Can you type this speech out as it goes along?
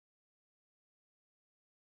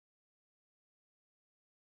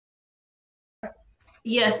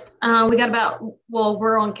Yes, we got about, well,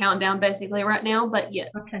 we're on countdown basically right now, but yes.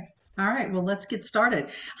 Okay. All right. Well, let's get started.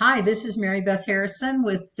 Hi, this is Mary Beth Harrison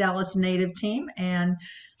with Dallas Native Team, and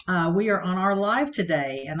we are on our live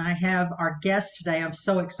today. And I have our guest today. I'm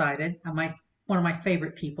so excited. My one of my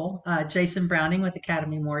favorite people, Jason Browning with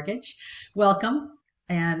Academy Mortgage. Welcome.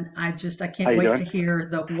 And I How can't you wait to doing? hear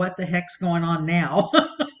the what the heck's going on now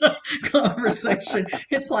conversation.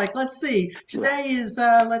 It's like, let's see. Today is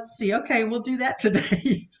let's see. Okay, we'll do that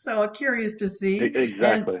today. So I'm curious to see. And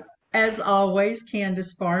Exactly. as always,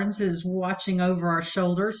 Candace Barnes is watching over our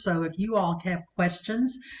shoulders. So if you all have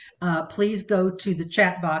questions, please go to the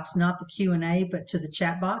chat box, not the Q&A, but to the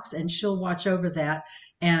chat box, and she'll watch over that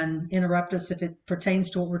and interrupt us if it pertains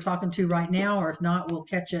to what we're talking to right now, or if not, we'll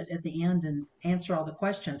catch it at the end and answer all the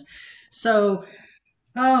questions. So,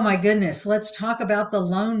 oh my goodness, let's talk about the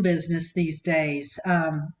loan business these days.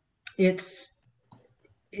 It's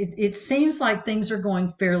it seems like things are going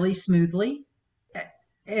fairly smoothly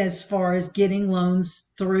as far as getting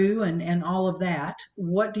loans through and all of that.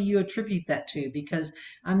 What do you attribute that to? Because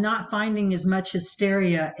I'm not finding as much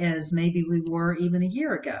hysteria as maybe we were even a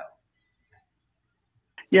year ago.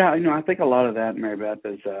 Yeah, I think a lot of that, Mary Beth,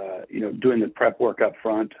 is doing the prep work up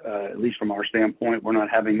front. At least from our standpoint, we're not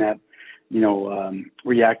having that,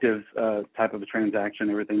 reactive type of a transaction.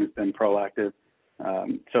 Everything has been proactive.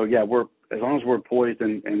 So yeah, we're as long as we're poised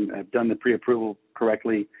and have done the pre-approval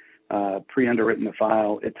correctly, pre-underwritten the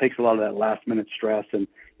file. It takes a lot of that last-minute stress, and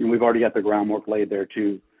we've already got the groundwork laid there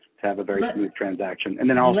to have a very Let smooth transaction. And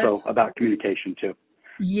then also let's about communication too.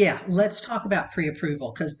 Yeah, let's talk about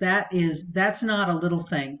pre-approval because that's not a little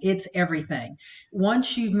thing. It's everything.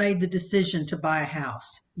 Once you've made the decision to buy a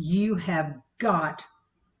house, you have got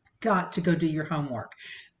to go do your homework.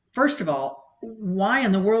 First of all, why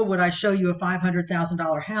in the world would I show you a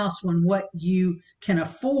 $500,000 house when what you can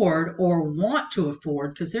afford or want to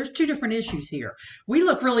afford? Because there's two different issues here. We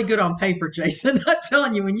look really good on paper, Jason. I'm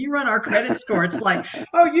telling you, when you run our credit score, it's like,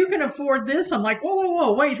 oh, you can afford this. I'm like, whoa, whoa,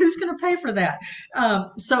 whoa, wait, who's going to pay for that?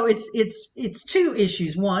 So it's two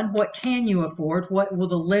issues. One, what can you afford? What will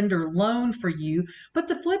the lender loan for you? But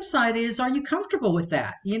the flip side is, are you comfortable with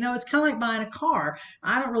that? It's kind of like buying a car.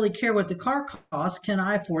 I don't really care what the car costs. Can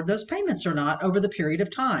I afford those payments or not over the period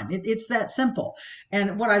of time? It's that simple.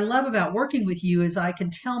 And what I love about working with you is I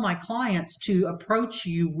can tell my clients to approach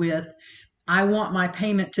you with, I want my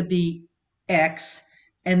payment to be X.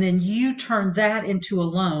 And then you turn that into a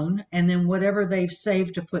loan, and then whatever they've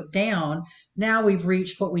saved to put down, now we've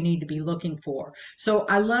reached what we need to be looking for. So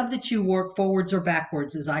I love that you work forwards or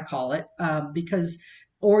backwards, as I call it, because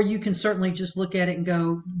or you can certainly just look at it and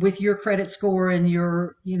go with your credit score and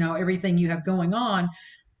your everything you have going on,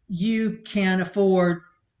 you can afford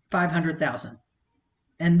 500,000,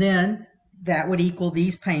 and then that would equal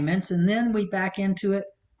these payments, and then we back into it.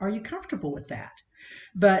 Are you comfortable with that?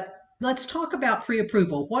 But let's talk about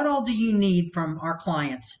pre-approval. What all do you need from our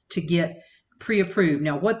clients to get pre-approved?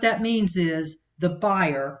 Now what that means is the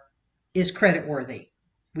buyer is credit worthy.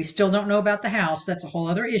 We still don't know about the house. That's a whole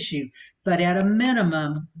other issue. But at a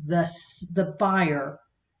minimum, the buyer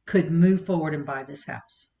could move forward and buy this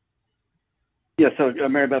house. Yeah, so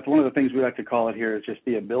Mary Beth, one of the things we like to call it here is just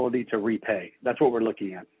the ability to repay. That's what we're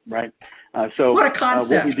looking at, right? What a What we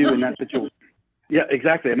concept. do in that situation, yeah,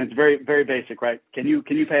 exactly. I mean, it's very, very basic, right? Can you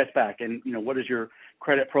pay us back? And what does your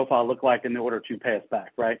credit profile look like in order to pay us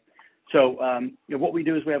back, right? So what we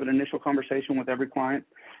do is we have an initial conversation with every client,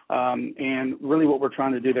 and really what we're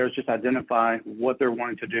trying to do there is just identify what they're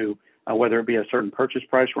wanting to do, whether it be a certain purchase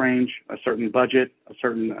price range, a certain budget, a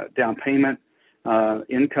certain down payment,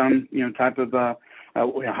 income, type of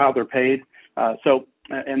how they're paid.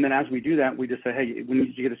 And then as we do that, we just say, hey, we need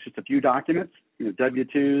you to get us just a few documents,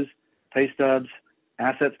 W-2s, pay stubs,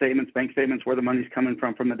 asset statements, bank statements, where the money's coming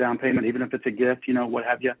from the down payment, even if it's a gift, what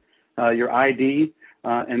have you, your ID.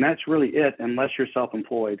 And that's really it, unless you're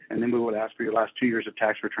self-employed. And then we would ask for your last 2 years of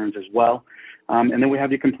tax returns as well. And then we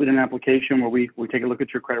have you complete an application where we take a look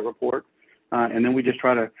at your credit report. And then we just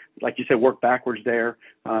try to, like you said, work backwards there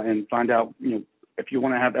and find out, if you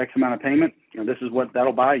want to have X amount of payment, this is what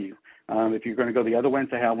that'll buy you. If you're going to go the other way and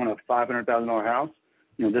say, hey, I want a $500,000 house,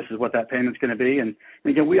 this is what that payment's going to be. And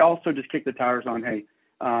again, we also just kick the tires on, hey,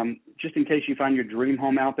 just in case you find your dream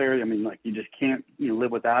home out there, I mean, like you just can't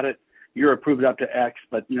live without it. You're approved up to X,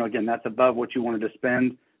 but again, that's above what you wanted to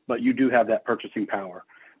spend, but you do have that purchasing power.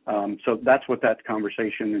 So that's what that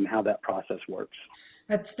conversation and how that process works.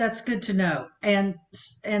 That's good to know. And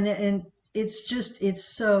it's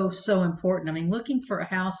so important. I mean, looking for a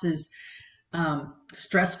house is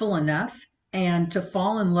stressful enough, and to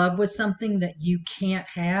fall in love with something that you can't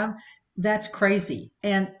have, That's crazy.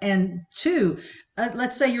 And two,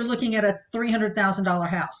 let's say you're looking at a $300,000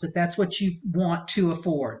 house, that's what you want to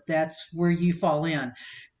afford. That's where you fall in.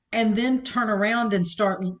 And then turn around and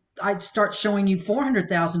I'd start showing you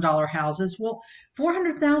 $400,000 houses. Well,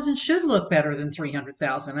 400,000 should look better than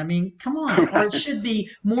 300,000. I mean, come on. Or it should be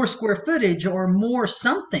more square footage or more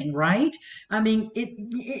something, right? I mean,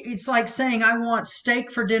 it's like saying I want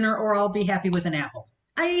steak for dinner or I'll be happy with an apple.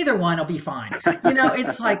 Either one will be fine.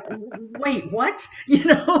 It's like, wait, what?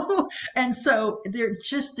 And so there's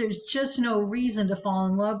just no reason to fall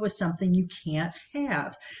in love with something you can't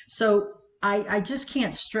have. So I just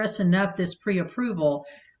can't stress enough this pre-approval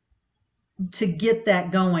to get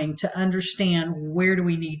that going, to understand where do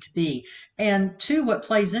we need to be. And two, what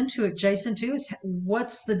plays into it, Jason, too, is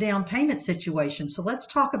what's the down payment situation. So let's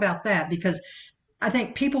talk about that, because I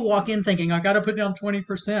think people walk in thinking, I got to put down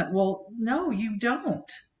 20%. Well, no, you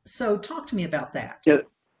don't. So talk to me about that. Yeah.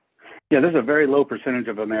 Yeah, there's a very low percentage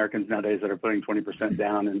of Americans nowadays that are putting 20%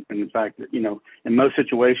 down. And in fact, in most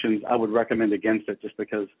situations, I would recommend against it, just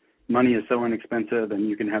because money is so inexpensive and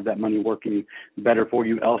you can have that money working better for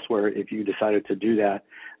you elsewhere if you decided to do that.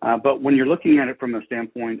 But when you're looking at it from a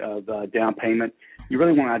standpoint of down payment, you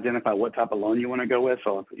really want to identify what type of loan you want to go with.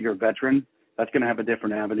 So if you're a veteran, that's going to have a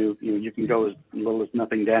different avenue. You can go as little as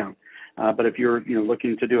nothing down. But if you're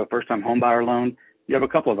looking to do a first-time home buyer loan, you have a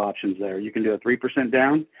couple of options there. You can do a 3%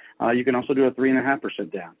 down. You can also do a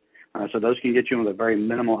 3.5% down. So those can get you with a very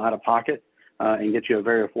minimal out-of-pocket and get you a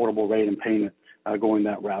very affordable rate and payment going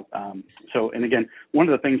that route. And again, one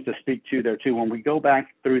of the things to speak to there too, when we go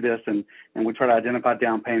back through this and we try to identify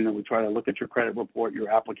down payment, we try to look at your credit report, your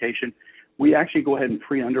application, we actually go ahead and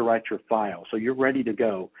pre-underwrite your file. So you're ready to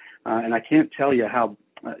go. And I can't tell you how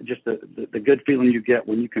just the good feeling you get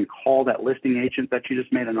when you can call that listing agent that you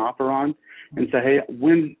just made an offer on and say, hey,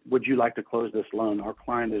 when would you like to close this loan? Our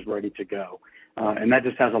client is ready to go. And that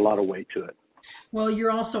just has a lot of weight to it. Well,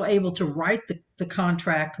 you're also able to write the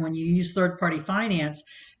contract when you use third-party finance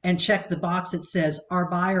and check the box that says our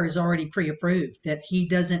buyer is already pre-approved, that he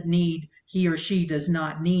or she does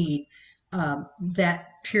not need that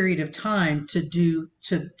period of time to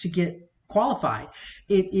get qualified.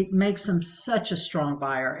 It makes them such a strong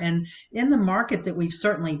buyer. And in the market that we've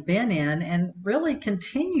certainly been in and really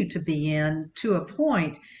continue to be in to a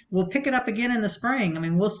point, we'll pick it up again in the spring. I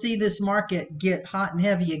mean, we'll see this market get hot and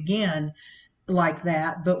heavy again like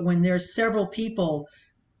that. But when there's several people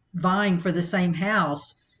vying for the same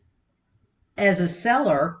house, as a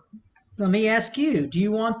seller, let me ask you, do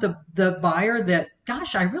you want the buyer that,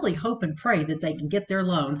 gosh, I really hope and pray that they can get their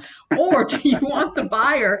loan? Or do you want the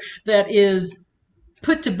buyer that is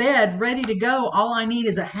put to bed, ready to go? All I need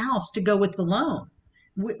is a house to go with the loan.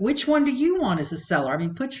 Which one do you want as a seller? I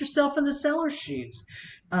mean, put yourself in the seller's shoes.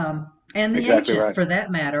 And the Exactly agent right. for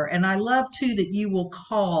that matter. And I love too that you will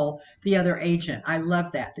call the other agent. I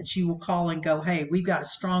love that you will call and go, hey, we've got a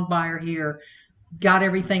strong buyer here, got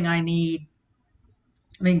everything I need.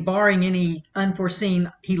 I mean, barring any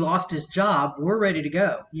unforeseen, he lost his job, we're ready to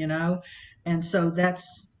go. And so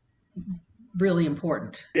that's really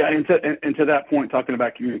important. Yeah, and to that point, talking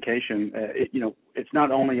about communication, it's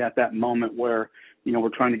not only at that moment where, we're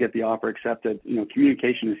trying to get the offer accepted.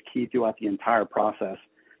 Communication is key throughout the entire process.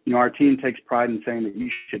 Our team takes pride in saying that you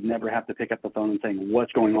should never have to pick up the phone and saying,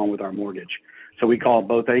 what's going on with our mortgage? So we call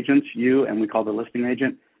both agents, you, and we call the listing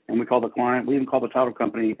agent, and we call the client. We even call the title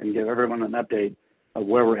company and give everyone an update of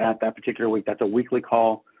where we're at that particular week. That's a weekly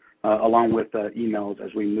call, along with emails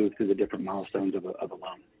as we move through the different milestones of a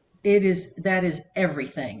loan. That is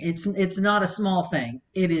everything. It's not a small thing.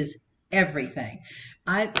 It is everything.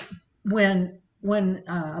 When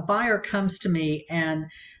a buyer comes to me and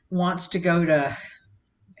wants to go to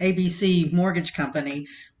ABC Mortgage Company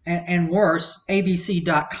and worse,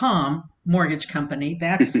 abc.com mortgage company,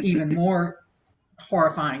 that's even more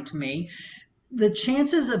horrifying to me. The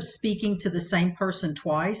chances of speaking to the same person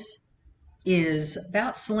twice is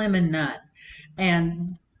about slim and none.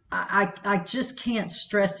 And I just can't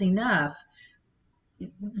stress enough,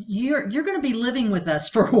 you're going to be living with us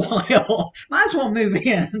for a while. Might as well move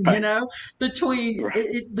in, between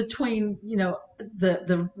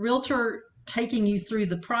the realtor taking you through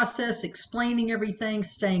the process, explaining everything,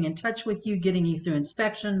 staying in touch with you, getting you through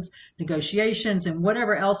inspections, negotiations, and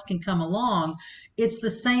whatever else can come along. It's the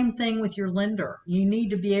same thing with your lender. You need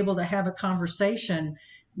to be able to have a conversation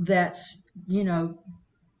that's,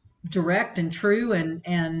 direct and true,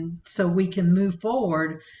 and so we can move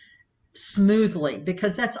forward smoothly,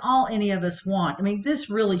 because that's all any of us want. I mean, this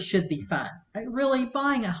really should be fun. Really,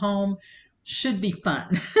 buying a home should be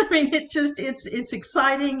fun. I mean, it's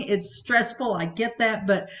exciting, it's stressful, I get that,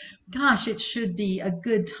 but gosh, it should be a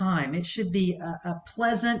good time. It should be a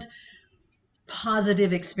pleasant,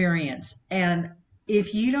 positive experience. And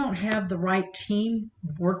if you don't have the right team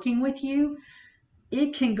working with you,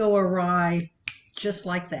 it can go awry just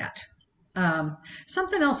like that.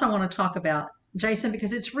 Something else I want to talk about, Jason,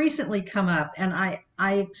 because it's recently come up, and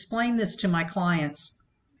I explain this to my clients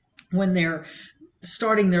when they're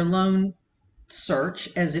starting their loan search,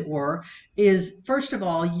 as it were, is first of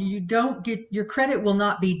all, you don't get your credit will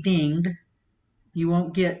not be dinged. You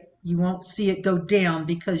won't see it go down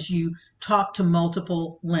because you talk to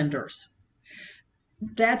multiple lenders.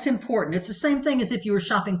 That's important. It's the same thing as if you were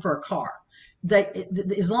shopping for a car. That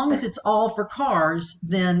as long as it's all for cars,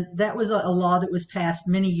 then that was a law that was passed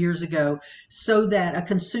many years ago so that a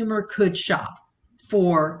consumer could shop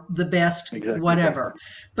for the best whatever.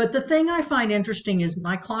 But the thing I find interesting is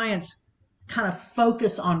my clients kind of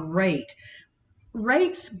focus on rate.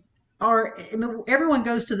 Rates are, I mean, everyone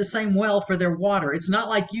goes to the same well for their water. It's not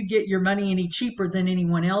like you get your money any cheaper than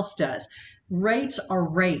anyone else does. Rates are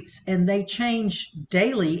rates and they change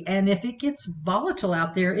daily. And if it gets volatile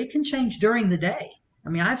out there, it can change during the day. I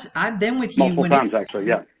mean, I've been with you multiple times, actually,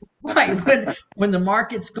 yeah. Right. When the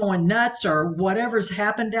market's going nuts or whatever's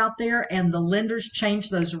happened out there and the lenders change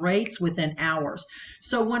those rates within hours.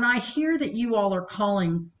 So when I hear that you all are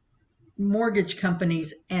calling mortgage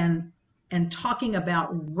companies and talking about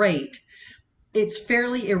rate, it's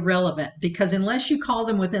fairly irrelevant because unless you call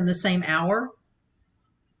them within the same hour,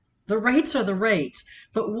 the rates are the rates.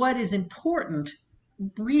 But what is important,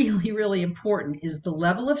 really, really important, is the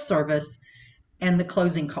level of service and the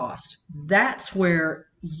closing cost. That's where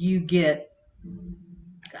you get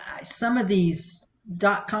some of these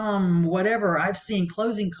 .com, whatever, I've seen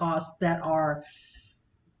closing costs that are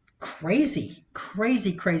crazy,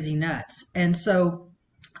 crazy, crazy nuts. And so,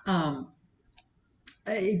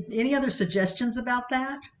 any other suggestions about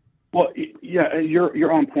that? Well, yeah,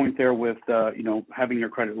 you're on point there with having your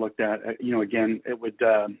credit looked at. Again, it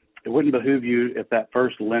wouldn't behoove you if that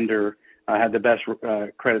first lender had the best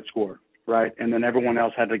credit score, right? And then everyone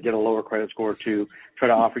else had to get a lower credit score to try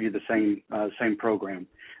to offer you the same program.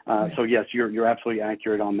 So yes, you're absolutely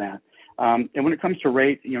accurate on that. And when it comes to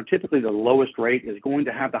rate, typically the lowest rate is going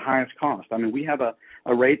to have the highest cost. I mean, we have a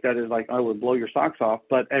rate that is like, oh, it would blow your socks off,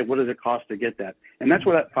 but hey, what does it cost to get that? And that's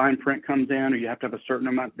where that fine print comes in, or you have to have a certain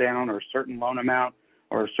amount down or a certain loan amount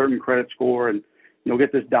or a certain credit score. And you'll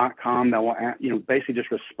get this .com that will, basically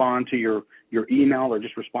just respond to your email or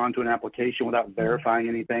just respond to an application without verifying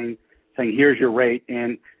anything, saying, here's your rate.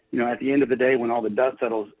 And, at the end of the day, when all the dust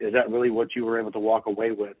settles, is that really what you were able to walk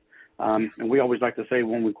away with? And we always like to say,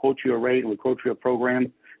 when we quote you a rate and we quote you a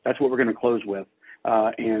program, that's what we're going to close with.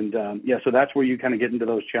 So that's where you kind of get into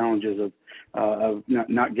those challenges of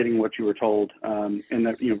not getting what you were told. And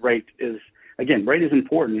that, rate is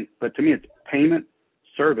important, but to me, it's payment,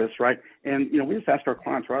 service, right? And, we just ask our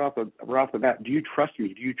clients right off the bat, do you trust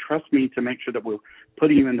me? Do you trust me to make sure that we're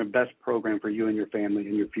putting you in the best program for you and your family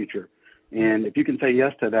and your future? And if you can say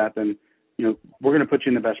yes to that, then, we're going to put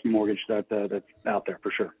you in the best mortgage that's out there for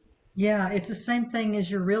sure. Yeah, it's the same thing as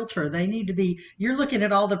your realtor. They need to be, you're looking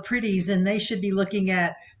at all the pretties and they should be looking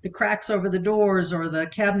at the cracks over the doors or the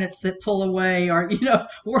cabinets that pull away, or,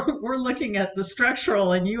 we're looking at the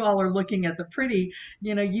structural and you all are looking at the pretty.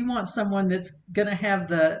 You want someone that's going to have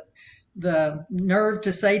the nerve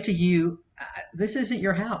to say to you, this isn't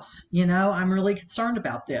your house. I'm really concerned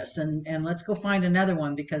about this and let's go find another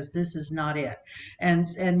one because this is not it.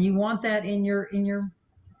 And you want that in your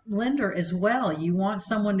lender as well. You want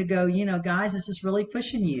someone to go, guys, this is really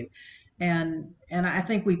pushing you. And I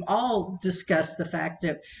think we've all discussed the fact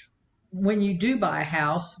that when you do buy a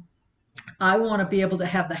house, I want to be able to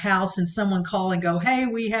have the house and someone call and go, hey,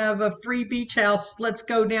 we have a free beach house. Let's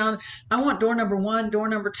go down. I want door number 1, door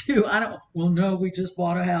number 2. No, we just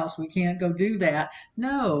bought a house. We can't go do that.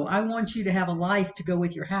 No, I want you to have a life to go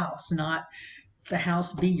with your house, not the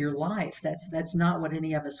house be your life. That's not what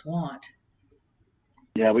any of us want.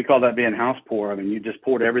 Yeah, we call that being house poor. I mean, you just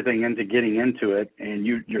poured everything into getting into it, and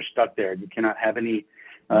you're stuck there. You cannot have any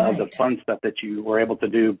of the fun stuff that you were able to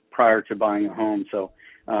do prior to buying a home. So,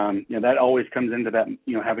 that always comes into that,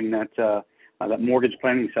 having that mortgage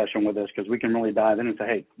planning session with us, because we can really dive in and say,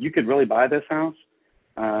 hey, you could really buy this house,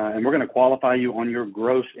 and we're going to qualify you on your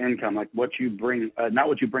gross income, like what you bring, not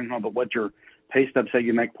what you bring home, but what your pay stub say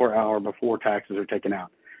you make per hour before taxes are taken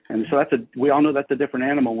out. And so we all know that's a different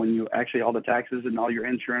animal when you actually, all the taxes and all your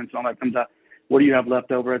insurance and all that comes out. What do you have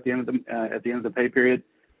left over at the end of the pay period?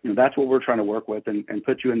 That's what we're trying to work with and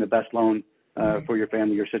put you in the best loan for your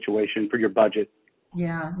family, your situation, for your budget.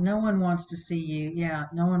 Yeah, no one wants to see you. Yeah,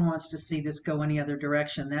 no one wants to see this go any other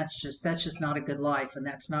direction. That's just not a good life, and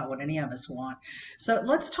that's not what any of us want. So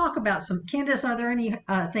let's talk about some. Candace, are there any things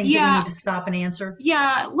that we Yeah, need to stop and answer?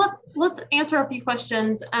 yeah. Let's answer a few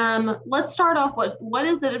questions. Let's start off with what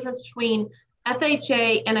is the difference between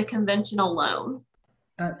FHA and a conventional loan?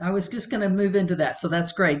 I was just going to move into that, so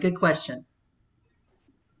that's great. Good question.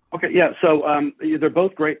 Okay, yeah. So they're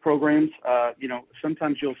both great programs.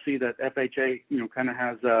 Sometimes you'll see that FHA, kind of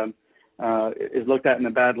has is looked at in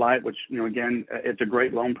a bad light, which again, it's a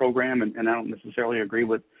great loan program, and I don't necessarily agree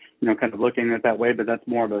with kind of looking at it that way, but that's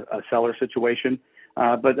more of a seller situation.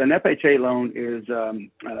 But an FHA loan is,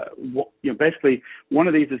 basically one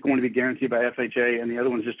of these is going to be guaranteed by FHA, and the other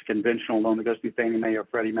one is just a conventional loan that goes through Fannie Mae or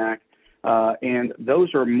Freddie Mac, and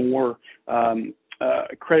those are more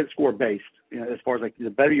credit score based. As far as like the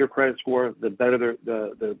better your credit score, the better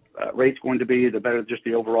the rate's going to be, the better just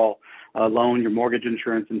the overall loan, your mortgage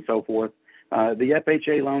insurance, and so forth. The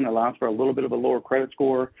FHA loan allows for a little bit of a lower credit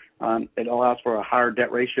score. It allows for a higher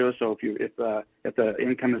debt ratio. So if the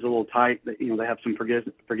income is a little tight, they have some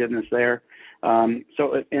forgiveness there. And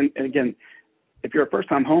again, if you're a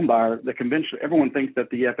first-time home buyer, the conventional, everyone thinks that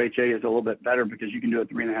the FHA is a little bit better because you can do a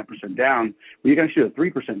 3.5% down. Well, you can actually do a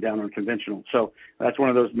 3% down on conventional. So that's one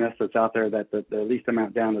of those myths that's out there that the least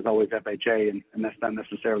amount down is always FHA, and that's not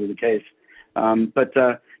necessarily the case.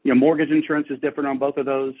 Mortgage insurance is different on both of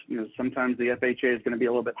those. Sometimes the FHA is going to be a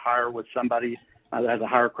little bit higher with somebody that has a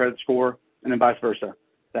higher credit score, and then vice versa.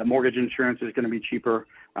 That mortgage insurance is going to be cheaper,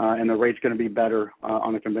 and the rate's going to be better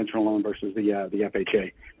on a conventional loan versus the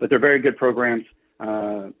FHA. But they're very good programs.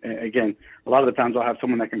 Again, a lot of the times I'll have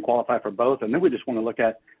someone that can qualify for both, and then we just want to look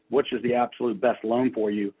at which is the absolute best loan for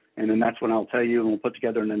you, and then that's when I'll tell you, and we'll put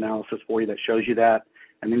together an analysis for you that shows you that,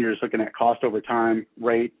 and then you're just looking at cost over time,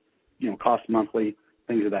 rate, cost monthly,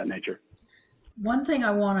 things of that nature. One thing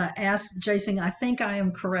I want to ask, Jason, I think I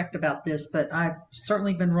am correct about this, but I've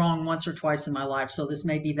certainly been wrong once or twice in my life, so this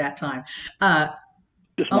may be that time. Uh,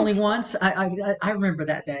 Just once. Only once. I remember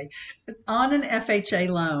that day. On an FHA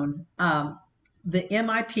loan, the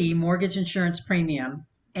MIP, mortgage insurance premium,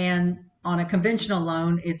 and on a conventional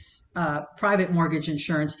loan, it's private mortgage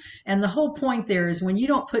insurance. And the whole point there is when you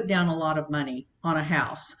don't put down a lot of money on a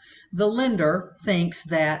house, the lender thinks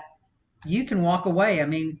that you can walk away. I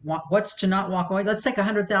mean, what's to not walk away? Let's take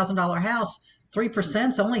 $100,000 house. 3%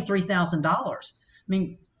 is only $3,000. I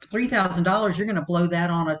mean, $3,000, you're going to blow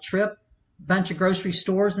that on a trip, bunch of grocery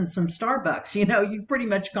stores, and some Starbucks. You've pretty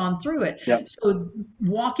much gone through it. Yep. So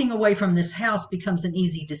walking away from this house becomes an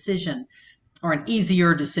easy decision or an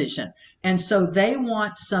easier decision. And so they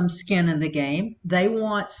want some skin in the game. They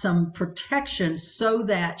want some protection so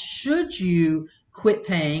that should you quit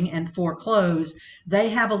paying and foreclose, they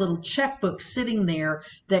have a little checkbook sitting there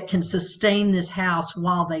that can sustain this house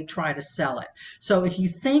while they try to sell it. So if you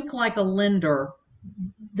think like a lender,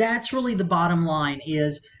 that's really the bottom line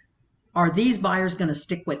is, are these buyers going to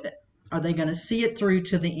stick with it? Are they going to see it through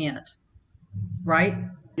to the end? Right?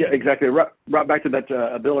 Yeah, exactly. Right back to that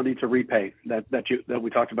ability to repay that we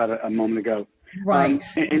talked about a moment ago. Right.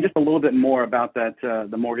 And just a little bit more about that,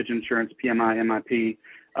 the mortgage insurance, PMI, MIP.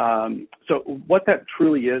 So what that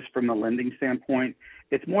truly is from the lending standpoint,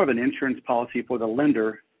 it's more of an insurance policy for the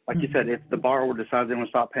lender. Like you said, if the borrower decides they want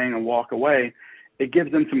to stop paying and walk away, it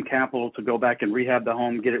gives them some capital to go back and rehab the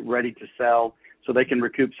home, get it ready to sell so they can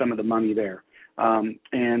recoup some of the money there.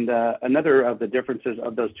 Another of the differences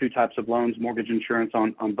of those two types of loans, mortgage insurance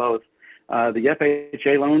on both, the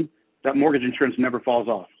FHA loan, that mortgage insurance never falls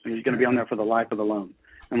off. It's going to be on there for the life of the loan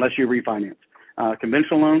unless you refinance.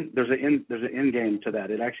 Conventional loan, there's an end game to that.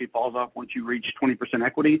 It actually falls off once you reach 20%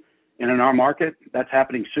 equity. And in our market, that's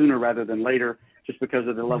happening sooner rather than later just because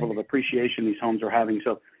of the level of appreciation these homes are having.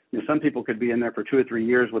 So, some people could be in there for 2 or 3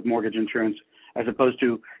 years with mortgage insurance, as opposed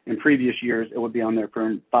to in previous years, it would be on there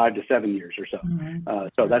for 5 to 7 years or so.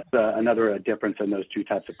 So that's another difference in those two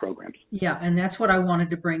types of programs. Yeah, and that's what I wanted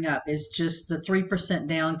to bring up is just the 3%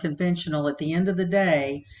 down conventional. At the end of the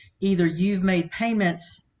day, either you've made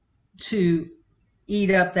payments to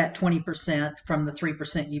eat up that 20% from the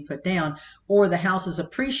 3% you put down, or the house is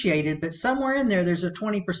appreciated, but somewhere in there, there's a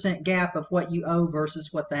 20% gap of what you owe versus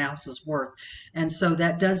what the house is worth. And so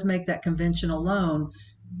that does make that conventional loan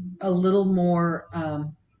a little more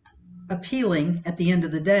appealing at the end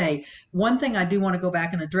of the day. One thing I do want to go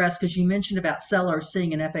back and address, because you mentioned about sellers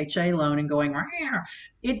seeing an FHA loan and going,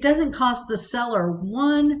 it doesn't cost the seller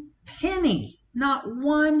one penny, not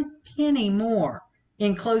one penny more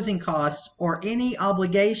in closing costs or any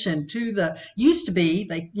obligation to used to be,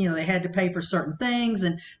 they had to pay for certain things,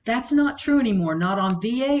 and that's not true anymore, not on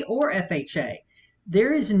VA or FHA.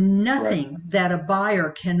 There is nothing that a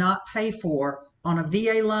buyer cannot pay for on a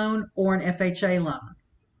VA loan or an FHA loan.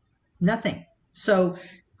 Nothing. So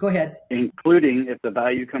go ahead. Including if the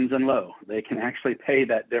value comes in low, they can actually pay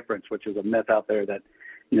that difference, which is a myth out there that,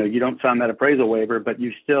 you don't sign that appraisal waiver, but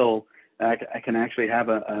you still, I can actually have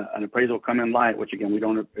an appraisal come in light, which again, we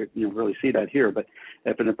don't, really see that here, but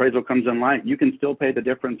if an appraisal comes in light, you can still pay the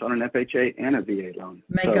difference on an FHA and a VA loan.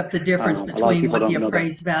 Make up the difference between what the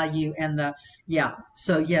appraised value and the, yeah.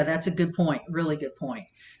 So yeah, that's a good point. Really good point.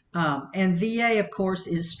 And VA, of course,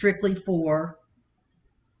 is strictly for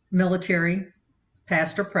military,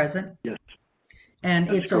 past or present. Yes. And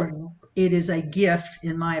it is a gift,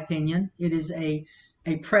 in my opinion. It is a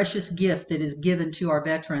precious gift that is given to our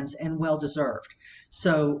veterans and well deserved.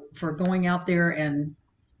 So for going out there and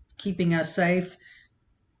keeping us safe,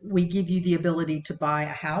 we give you the ability to buy a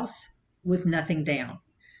house with nothing down.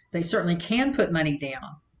 They certainly can put money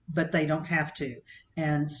down, but they don't have to.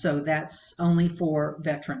 And so that's only for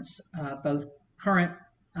veterans, both current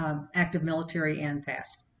active military and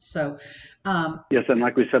past. So yes, and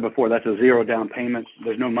like we said before, that's a zero down payment.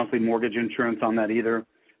 There's no monthly mortgage insurance on that either.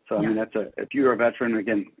 So I mean, if you're a veteran,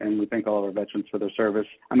 again, and we thank all of our veterans for their service.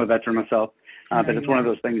 I'm a veteran myself, but it's one of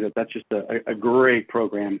those things that's just a great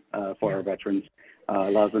program for our veterans.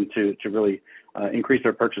 Allows them to really increase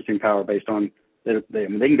their purchasing power based on they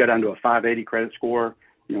can go down to a 580 credit score,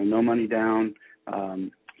 no money down. So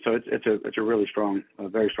it's a really strong, a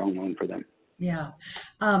very strong loan for them. Yeah.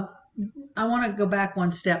 I want to go back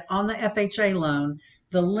one step on the FHA loan.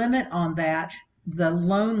 The limit on that, the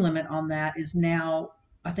loan limit on that is now,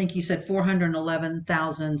 I think you said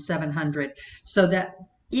 411,700. So that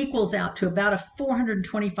equals out to about a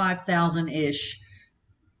 425,000-ish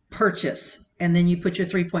purchase. And then you put your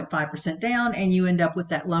 3.5% down and you end up with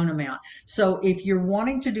that loan amount. So if you're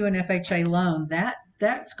wanting to do an FHA loan,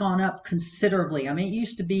 that's gone up considerably. I mean, it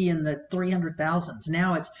used to be in the 300,000s.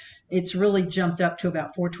 Now it's really jumped up to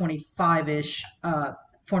about 425-ish,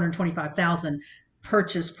 425,000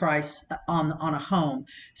 purchase price on a home.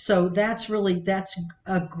 So that's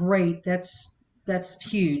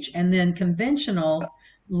huge. And then conventional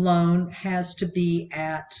loan has to be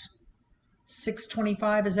at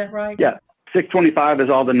 625. Is that right? Yeah. 625 is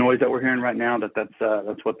all the noise that we're hearing right now. That's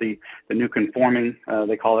what the new conforming,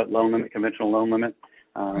 they call it loan limit, conventional loan limit.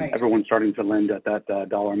 Right. Everyone's starting to lend at that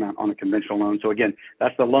dollar amount on a conventional loan. So again,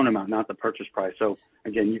 that's the loan amount, not the purchase price. So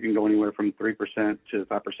again, you can go anywhere from 3% to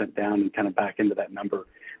 5% down and kind of back into that number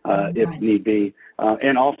if need be.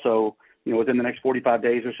 And also, within the next 45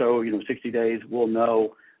 days or so, 60 days, we'll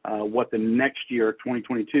know what the next year,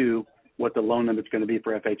 2022, what the loan limit's going to be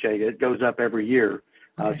for FHA. It goes up every year.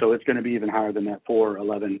 So it's going to be even higher than that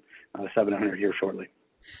 411,700 here shortly.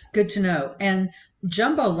 Good to know. And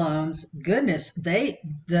jumbo loans, goodness, the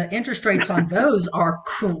interest rates on those are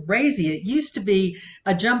crazy. It used to be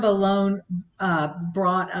a jumbo loan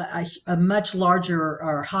brought a much larger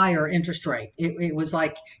or higher interest rate. It was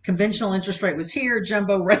like conventional interest rate was here,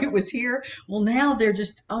 jumbo rate was here. Well, now they're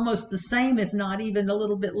just almost the same, if not even a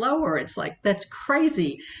little bit lower. It's like, that's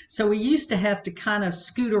crazy. So we used to have to kind of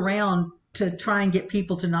scoot around to try and get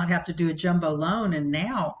people to not have to do a jumbo loan. And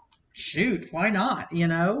now, shoot, why not?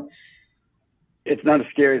 It's not as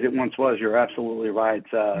scary as it once was. You're absolutely right.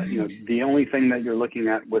 The only thing that you're looking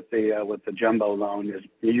at with the jumbo loan is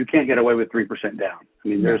you can't get away with 3% down. I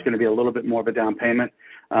mean, there's going to be a little bit more of a down payment,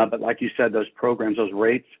 but like you said, those programs, those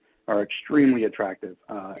rates are extremely attractive.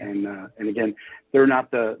 And again, they're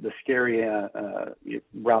not the scary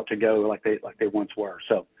route to go like they once were.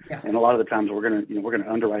 So, and a lot of the times we're gonna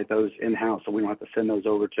underwrite those in house, so we don't have to send those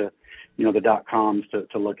over to the .coms to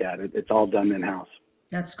look at it. It's all done in house.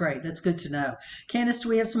 That's great. That's good to know. Candace, do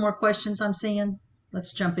we have some more questions I'm seeing?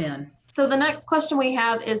 Let's jump in. So the next question we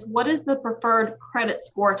have is, what is the preferred credit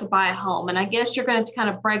score to buy a home? And I guess you're going to kind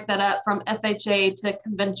of break that up from FHA to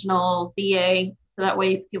conventional VA, so that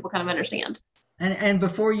way people kind of understand. And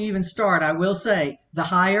before you even start, I will say the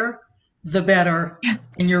higher, the better,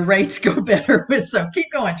 and your rates go better. So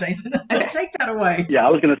keep going, Jason. Okay. Take that away. Yeah, I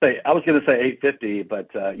was going to say 850, but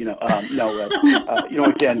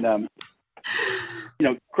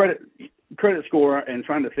credit score and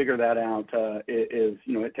trying to figure that out is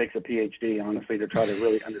it takes a PhD, honestly, to try to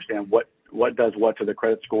really understand what does what to the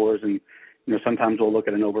credit scores. And sometimes we'll look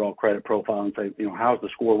at an overall credit profile and say, how's the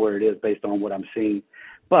score where it is based on what I'm seeing.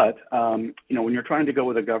 But when you're trying to go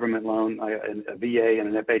with a government loan, a VA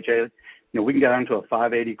and an FHA, we can get down to a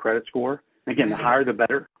 580 credit score. Again, the higher the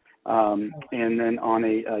better. And then on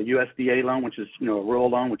a USDA loan, which is a rural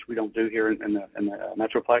loan, which we don't do here in the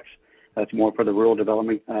Metroplex, that's more for the rural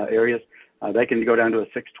development areas. They can go down to a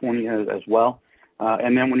 620 as well.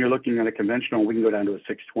 And then when you're looking at a conventional, we can go down to a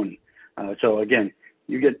 620. So again,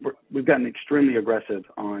 we've gotten extremely aggressive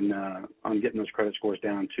on getting those credit scores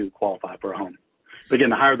down to qualify for a home. But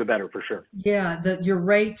again, the higher the better for sure. Yeah, your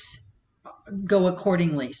rates go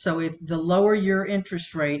accordingly. So if the lower your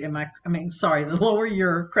interest rate, sorry, the lower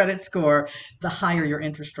your credit score, the higher your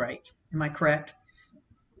interest rate. Am I correct?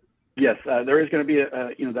 Yes, there is going to be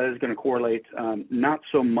that is going to correlate, not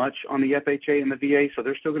so much on the FHA and the VA. So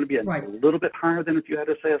there's still going to be a Right. little bit higher than if you had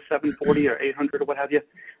to say a 740 or 800 or what have you.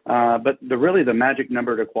 But the magic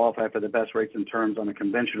number to qualify for the best rates and terms on a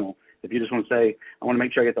conventional, if you just want to say, I want to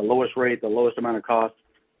make sure I get the lowest rate, the lowest amount of cost,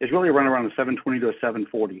 is really running around a 720 to a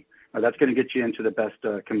 740. That's going to get you into the best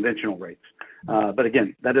conventional rates. But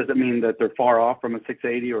again, that doesn't mean that they're far off from a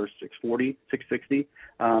 680 or 640, 660.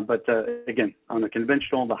 But again, on the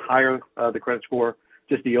conventional, the higher the credit score,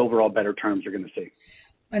 just the overall better terms you're going to see.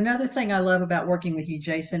 Another thing I love about working with you,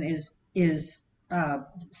 Jason, is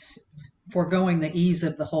foregoing the ease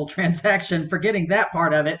of the whole transaction, forgetting that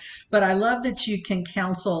part of it. But I love that you can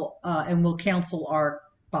counsel and will counsel our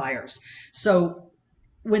buyers. So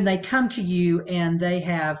when they come to you and they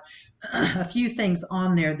have a few things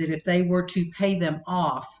on there that if they were to pay them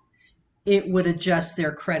off, it would adjust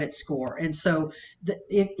their credit score. And so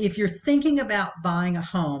if you're thinking about buying a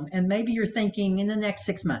home and maybe you're thinking in the next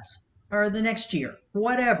 6 months or the next year,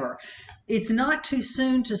 whatever, it's not too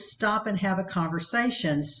soon to stop and have a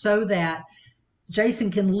conversation so that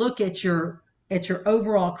Jason can look at your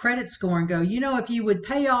overall credit score and go, if you would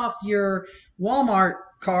pay off your Walmart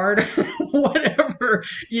card, whatever,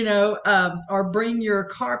 or bring your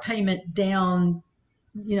car payment down,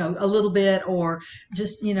 a little bit, or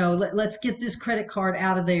just, let's get this credit card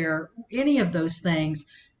out of there, any of those things,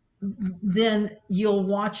 then you'll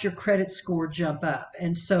watch your credit score jump up.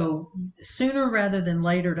 And so sooner rather than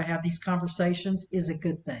later to have these conversations is a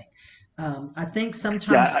good thing. I think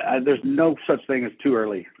sometimes. Yeah, there's no such thing as too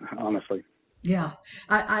early, honestly. Yeah.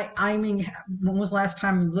 I mean, when was the last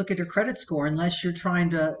time you look at your credit score, unless you're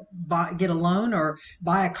trying to get a loan or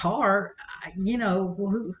buy a car, no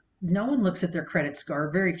one looks at their credit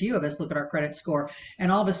score. Very few of us look at our credit score.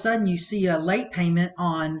 And all of a sudden you see a late payment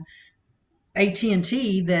on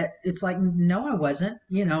AT&T that it's like, no, I wasn't.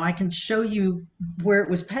 I can show you where it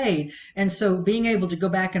was paid. And so being able to go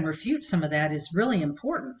back and refute some of that is really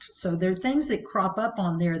important. So there are things that crop up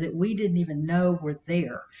on there that we didn't even know were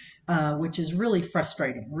there, which is really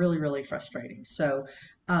frustrating, really, really frustrating. So,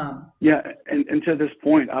 yeah. And to this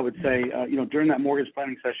point, I would say, during that mortgage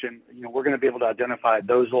planning session, we're going to be able to identify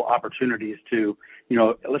those little opportunities to,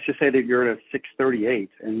 let's just say that you're at a 638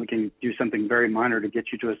 and we can do something very minor to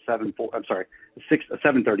get you to a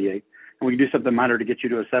 738, and we can do something minor to get you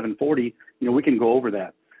to a 740, we can go over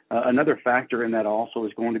that. Another factor in that also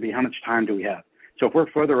is going to be how much time do we have? So if we're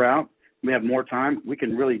further out, we have more time, we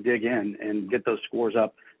can really dig in and get those scores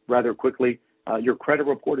up rather quickly. Your credit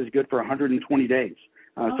report is good for 120 days.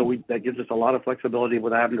 That gives us a lot of flexibility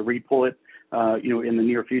without having to re-pull it, in the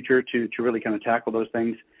near future to really kind of tackle those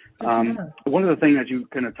things. One of the things, as you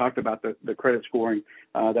kind of talked about the credit scoring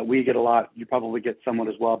that we get a lot, you probably get somewhat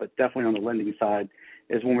as well, but definitely on the lending side,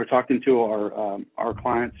 is when we're talking to our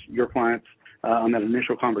clients, your clients, on that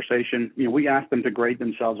initial conversation, we ask them to grade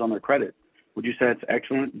themselves on their credit. Would you say it's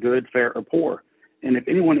excellent, good, fair, or poor? And if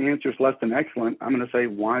anyone answers less than excellent, I'm going to say,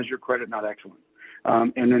 why is your credit not excellent?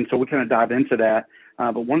 And then so we kind of dive into that.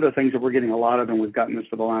 But one of the things that we're getting a lot of, and we've gotten this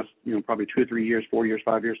for the last, probably 2 or 3 years, 4 years,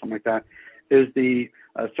 5 years, something like that, is the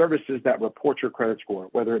services that report your credit score,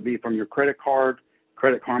 whether it be from your credit card.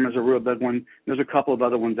 Credit Karma is a real big one. There's a couple of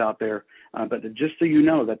other ones out there. But just so you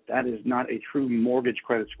know that is not a true mortgage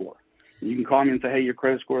credit score. You can call me and say, hey, your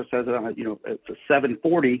credit score says it's a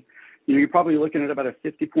 740. You're probably looking at about a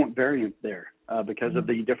 50-point variance there because of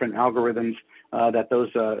the different algorithms that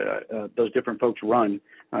those different folks run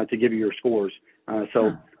to give you your scores.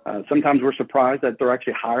 Sometimes we're surprised that they're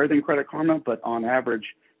actually higher than Credit Karma, but on average,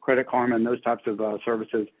 Credit Karma and those types of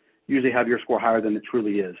services usually have your score higher than it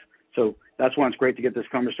truly is. So that's why it's great to get this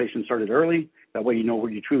conversation started early. That way you know where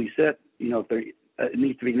you truly sit. If there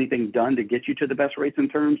needs to be anything done to get you to the best rates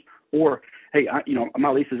and terms, or hey, my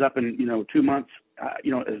lease is up in 2 months.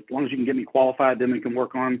 As long as you can get me qualified, then we can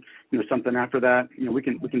work on something after that. We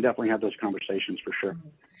can definitely have those conversations for sure.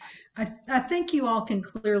 I think you all can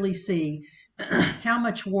clearly see how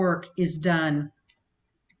much work is done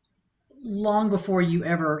long before you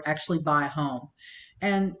ever actually buy a home.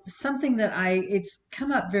 And something that it's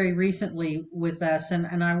come up very recently with us,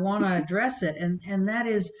 and I want to address it, and that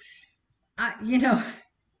is,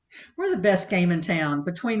 We're the best game in town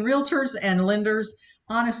between realtors and lenders.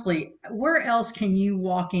 Honestly, where else can you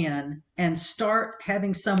walk in and start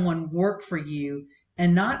having someone work for you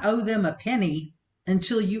and not owe them a penny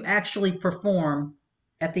until you actually perform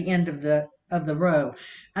at the end of the row?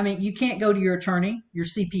 I mean, you can't go to your attorney, your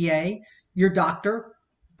CPA, your doctor.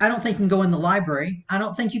 I don't think you can go in the library. I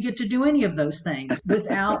don't think you get to do any of those things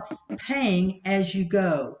without paying as you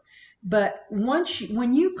go. But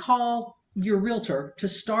when you call your realtor to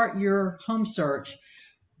start your home search,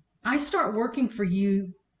 I start working for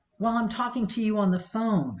you while I'm talking to you on the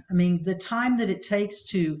phone. I mean, the time that it takes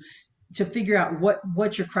to figure out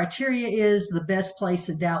what your criteria is, the best place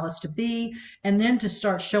in Dallas to be, and then to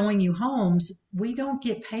start showing you homes, we don't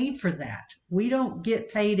get paid for that. We don't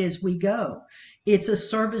get paid as we go. It's a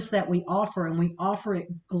service that we offer, and we offer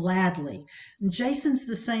it gladly. And Jason's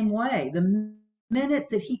the same way. The minute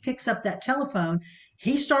that he picks up that telephone,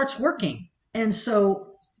 he starts working. And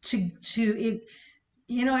so to it,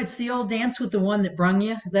 it's the old dance with the one that brung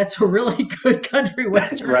you. That's a really good country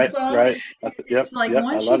western Right, song. right. It's Yep, like yep. I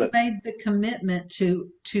once love you've it. made the commitment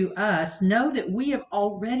to us, know that we have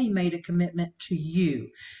already made a commitment to you.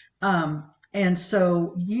 And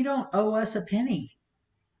so you don't owe us a penny.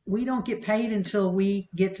 We don't get paid until we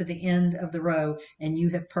get to the end of the row and you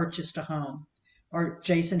have purchased a home, or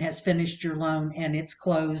Jason has finished your loan and it's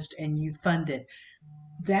closed and you funded.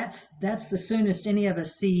 That's the soonest any of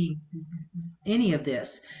us see any of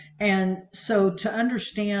this. And so to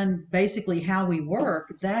understand basically how we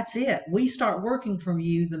work, that's it. We start working from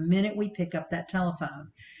you the minute we pick up that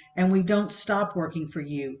telephone, and we don't stop working for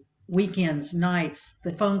you weekends, nights,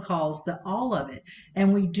 the phone calls, the all of it.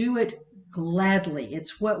 And we do it gladly.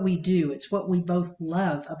 It's what we do. It's what we both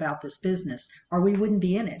love about this business, or we wouldn't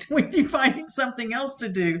be in it. We'd be finding something else to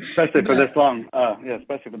do. Especially for But this long. Yeah,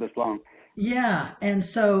 especially for this long. yeah, and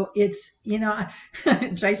so it's,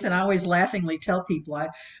 Jason, I always laughingly tell people,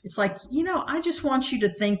 it's like, I just want you to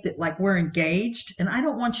think that like we're engaged and I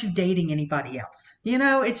don't want you dating anybody else.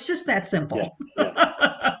 It's just that Yeah, simple.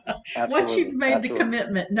 yeah. Once you've Absolutely, made the absolutely.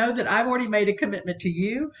 commitment, know that I've already made a commitment to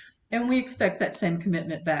you, and we expect that same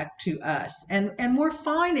commitment back to us. And we're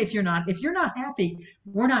fine if you're not happy,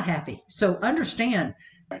 we're not happy. So understand,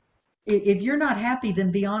 Right. if you're not happy,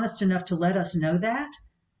 then be honest enough to let us know that,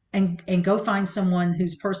 and go find someone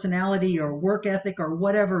whose personality or work ethic or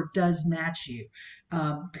whatever does match you,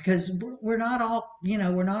 because we're not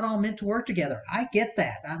all meant to work together. I get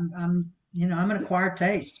that. I'm an acquired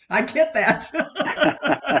taste. I get that.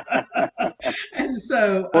 And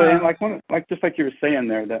so Well, and like just like you were saying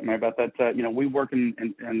there, that about that, we work in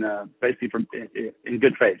basically in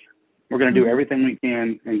good faith. We're going to do mhm, everything we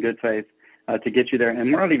can in good faith to get you there,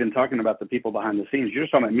 and we're not even talking about the people behind the scenes. You're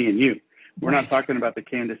just talking about me and you. We're not right, talking about the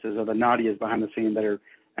Candaces or the Nadias behind the scene that are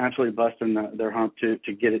absolutely busting their hump to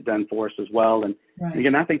get it done for us as well. And right.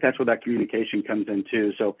 again, I think that's where that communication comes in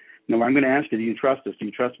too. So, I'm going to ask you, do you trust us? Do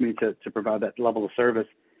you trust me to provide that level of service?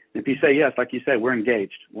 If you say yes, like you said, we're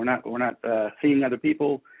engaged. We're not seeing other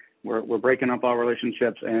people. We're breaking up all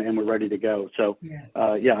relationships, and we're ready to go. So,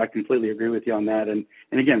 Yeah, yeah, I completely agree with you on that. And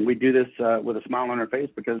again, we do this with a smile on our face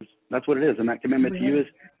because that's what it is. And that commitment we to you live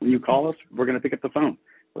is when you call us, we're going to pick up the phone,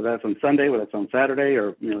 whether that's on Sunday, whether that's on Saturday,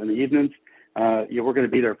 or in the evenings. We're going to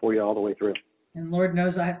be there for you all the way through. And Lord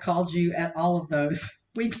knows I have called you at all of those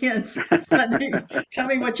weekends. Sunday. Tell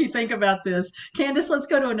me what you think about this. Candace, let's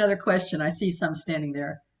go to another question. I see some standing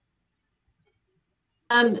there.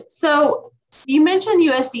 So you mentioned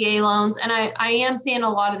USDA loans, and I am seeing a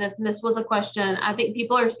lot of this, and this was a question. I think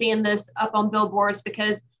people are seeing this up on billboards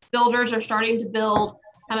because builders are starting to build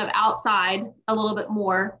kind of outside a little bit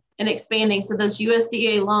more and expanding. So those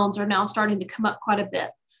USDA loans are now starting to come up quite a bit.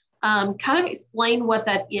 Kind of explain what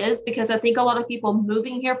that is, because I think a lot of people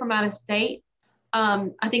moving here from out of state,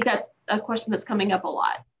 I think that's a question that's coming up a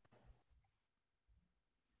lot.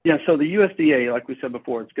 Yeah, so the USDA, like we said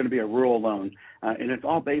before, it's going to be a rural loan, and it's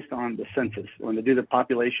all based on the census. When they do the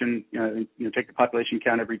population, take the population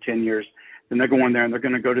count every 10 years, then they're going there and they're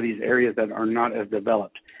going to go to these areas that are not as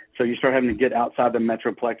developed. So you start having to get outside the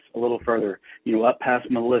metroplex a little further, up past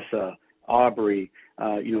Melissa, Aubrey,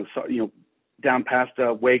 down past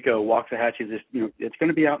Waco, Waxahachie. It's going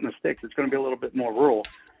to be out in the sticks. It's going to be a little bit more rural,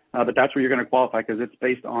 but that's where you're going to qualify because it's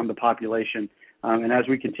based on the population. And as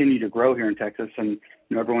we continue to grow here in Texas, and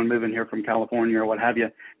everyone moving here from California or what have you,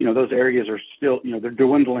 those areas are still, they're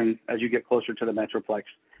dwindling as you get closer to the metroplex.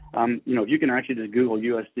 If you can actually just Google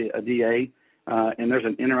USDA, and there's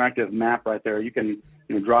an interactive map right there, you can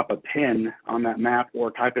drop a pin on that map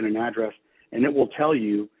or type in an address, and it will tell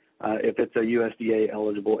you if it's a USDA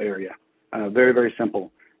eligible area. Very, very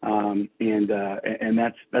simple, and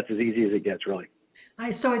that's as easy as it gets, really.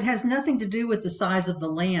 So it has nothing to do with the size of the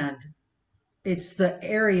land. It's the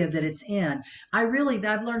area that it's in. I've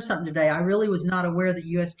learned something today. I really was not aware that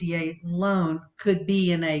USDA loan could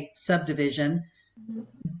be in a subdivision, Mhm.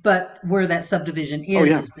 but where that subdivision Oh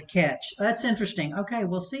yeah. is the catch. That's interesting. Okay,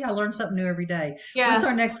 well, see, I learn something new every day. What's Yeah.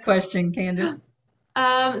 our next question, Candace?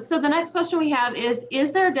 So the next question we have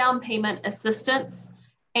is there down payment assistance?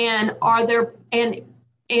 And are there, and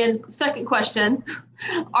second question,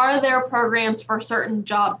 are there programs for certain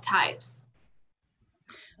job types?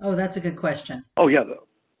 Oh, that's a good question. Oh yeah.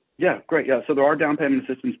 Yeah, great. Yeah, so there are down payment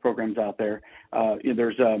assistance programs out there.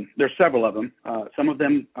 There's several of them. Some of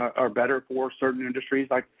them are better for certain industries,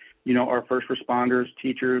 like our first responders,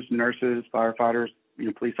 teachers, nurses, firefighters,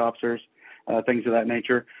 police officers, things of that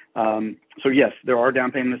nature. So yes, there are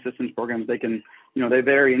down payment assistance programs. They can, they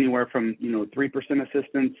vary anywhere from 3%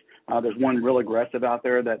 assistance. There's one real aggressive out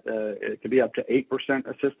there that it could be up to 8%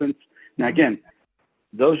 assistance. Now again,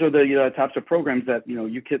 those are the types of programs that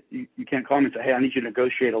you can't call them and say, hey, I need you to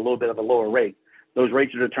negotiate a little bit of a lower rate. Those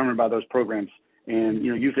rates are determined by those programs, and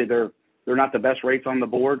usually they're not the best rates on the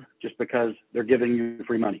board just because they're giving you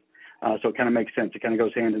free money. So it kind of makes sense. It kind of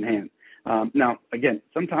goes hand in hand. Now, again,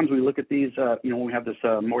 sometimes we look at these. When we have this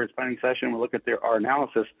mortgage planning session, we look at our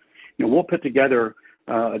analysis. We'll put together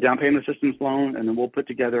a down payment assistance loan, and then we'll put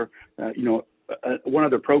together one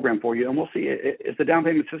other program for you, and we'll see if the down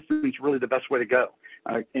payment assistance really the best way to go.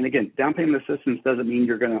 And again, down payment assistance doesn't mean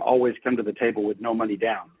you're going to always come to the table with no money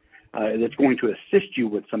down. It's going to assist you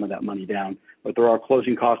with some of that money down, but there are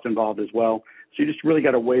closing costs involved as well. So you just really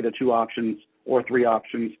got to weigh the 2 options or 3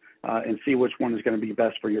 options and see which one is going to be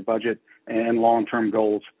best for your budget and long-term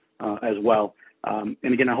goals as well. And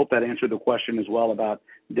again, I hope that answered the question as well about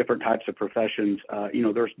different types of professions.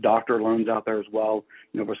 There's doctor loans out there as well,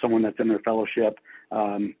 for someone that's in their fellowship.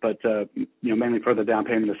 But mainly for the down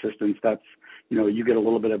payment assistance, that's, you get a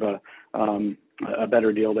little bit of a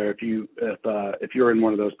better deal there if you're in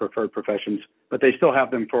one of those preferred professions, but they still have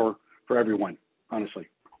them for everyone, honestly.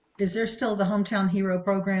 Is there still the Hometown Hero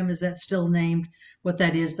program? Is that still named what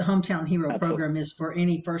that is? The Hometown Hero Absolutely. program is for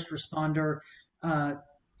any first responder, uh,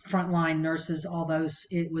 frontline nurses, all those.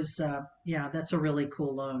 It was, yeah, that's a really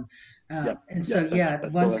cool loan. Yep. And so, That's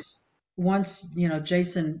still there. once,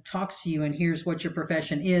 Jason talks to you and hears what your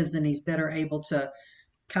profession is, then he's better able to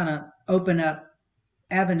kind of open up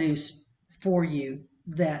avenues for you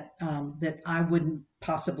that I wouldn't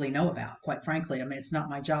possibly know about, quite frankly. I mean, it's not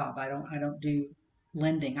my job. I don't do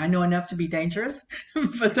lending. I know enough to be dangerous,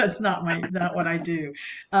 but that's not what I do.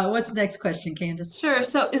 What's the next question, Candace? Sure.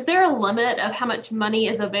 So is there a limit of how much money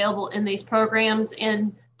is available in these programs,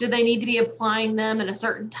 and do they need to be applying them at a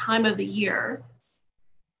certain time of the year?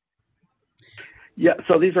 Yeah,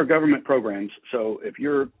 so these are government programs. So if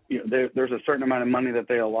there's a certain amount of money that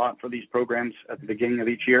they allot for these programs at the beginning of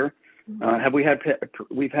each year.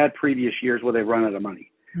 We've had previous years where they've run out of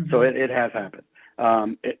money. Mm-hmm. So it has happened.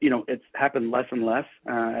 It's happened less and less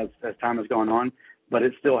as time has gone on, but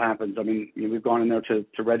it still happens. I mean, we've gone in there to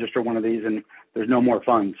register one of these, and there's no more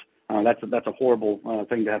funds. That's a horrible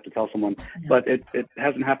thing to have to tell someone. Yeah. But it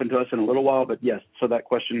hasn't happened to us in a little while. But yes, so that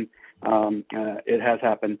question, it has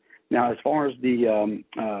happened. Now, as far as the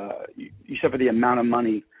you said for the amount of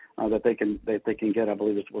money that they can get, I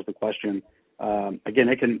believe this was the question. Again,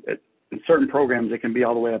 in certain programs, it can be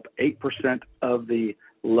all the way up 8% of the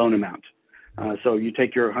loan amount. So you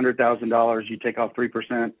take your $100,000, you take off 3%,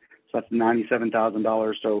 so that's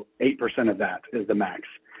 $97,000. So 8% of that is the max.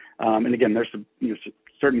 And again, there's some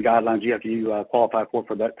certain guidelines you have to qualify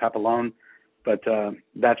for that type of loan, but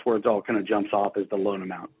that's where it all kind of jumps off is the loan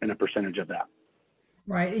amount and a percentage of that.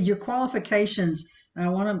 Right. Your qualifications, I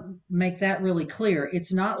want to make that really clear.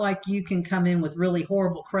 It's not like you can come in with really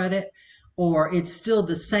horrible credit, or it's still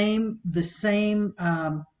the same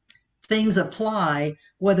things apply,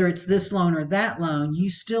 whether it's this loan or that loan. You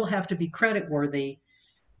still have to be credit worthy.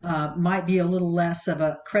 Might be a little less of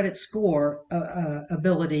a credit score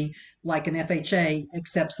ability, like an FHA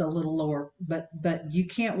accepts a little lower, but you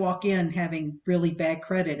can't walk in having really bad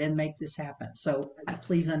credit and make this happen. So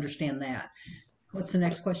please understand that. What's the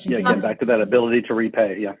next question? Yeah, get back to that ability to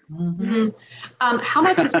repay. Yeah. Mm-hmm. How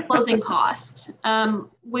much is closing cost?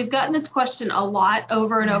 We've gotten this question a lot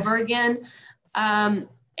over and over again.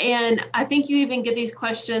 And I think you even get these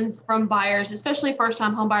questions from buyers, especially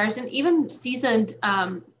first-time home buyers, and even seasoned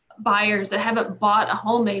buyers that haven't bought a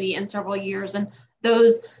home maybe in several years. And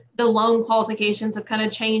the loan qualifications have kind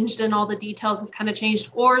of changed and all the details have kind of changed,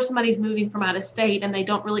 or somebody's moving from out of state and they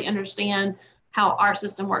don't really understand how our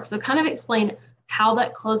system works. So kind of explain how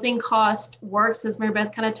that closing cost works, as Mary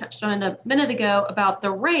Beth kind of touched on it a minute ago about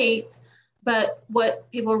the rates. But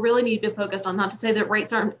what people really need to be focused on, not to say that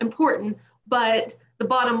rates aren't important, but the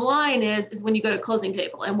bottom line is when you go to closing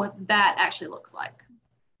table and what that actually looks like.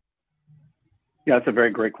 Yeah, that's a very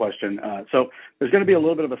great question. So there's going to be a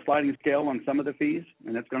little bit of a sliding scale on some of the fees,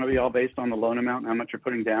 and it's going to be all based on the loan amount and how much you're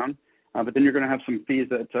putting down. But then you're going to have some fees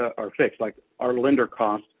that are fixed, like our lender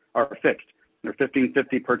costs are fixed. They're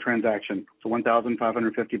 $1,550 per transaction, so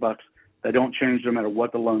 $1,550. They don't change no matter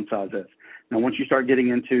what the loan size is. Now, once you start getting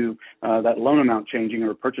into that loan amount changing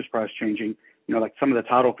or purchase price changing, you know, like some of the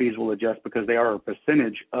title fees will adjust because they are a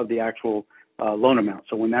percentage of the actual loan amount.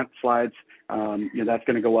 So when that slides, you know, that's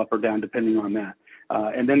going to go up or down depending on that.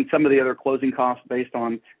 And then some of the other closing costs based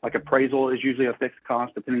on, like, appraisal is usually a fixed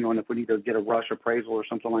cost depending on if we need to get a rush appraisal or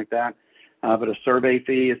something like that. But a survey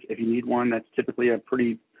fee, if you need one, that's typically a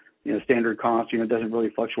pretty, you know, standard cost. You know, it doesn't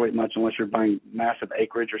really fluctuate much unless you're buying massive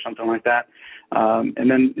acreage or something like that. And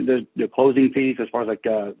then the closing fees, as far as like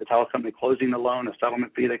the title company closing the loan, a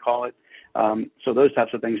settlement fee they call it. So those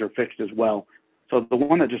types of things are fixed as well. So the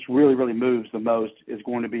one that just really, really moves the most is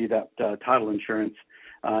going to be that title insurance,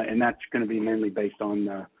 and that's going to be mainly based on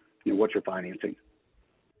you know, what you're financing.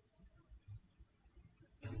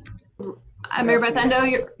 Mary Beth, I know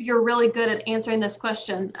you're really good at answering this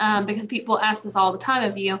question because people ask this all the time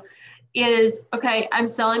of you. Is, okay, I'm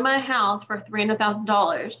selling my house for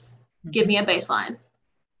 $300,000. Give me a baseline.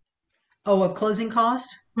 Oh, of closing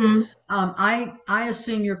cost? Mm-hmm. I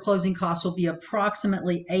assume your closing costs will be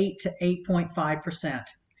approximately 8 to 8.5%.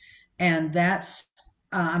 And that's,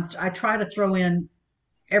 I try to throw in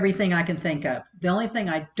everything I can think of. The only thing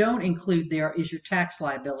I don't include there is your tax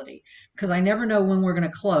liability, because I never know when we're going to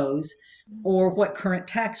close or what current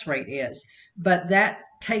tax rate is. But that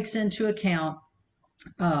takes into account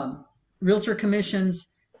realtor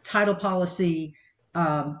commissions, title policy,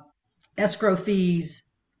 escrow fees,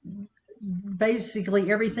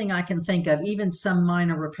 basically everything I can think of, even some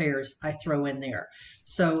minor repairs I throw in there.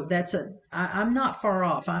 So I'm not far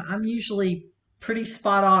off. I'm usually pretty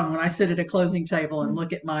spot on when I sit at a closing table and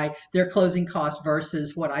look at their closing costs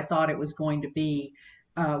versus what I thought it was going to be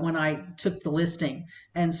when I took the listing.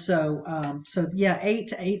 And so yeah, 8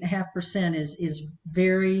 to 8.5% is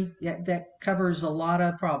very, that covers a lot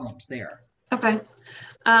of problems there. Okay.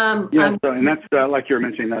 Yeah, so, and that's like you were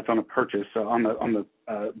mentioning, that's on a purchase. So on the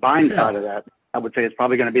buying side of that, I would say it's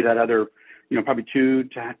probably going to be that other, you know, probably 2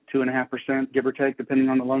 to 2.5%, give or take, depending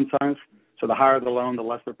on the loan size. So the higher the loan, the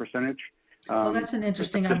less the percentage. Well, that's an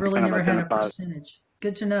interesting. I've really never had a percentage.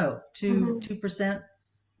 Good to know. 2%.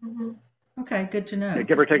 Mm-hmm. Okay, good to know. Yeah,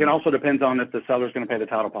 give or take. It also depends on if the seller's going to pay the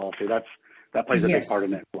title policy. That plays a big part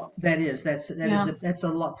in it as well. That is that's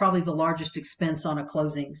a lot, probably the largest expense on a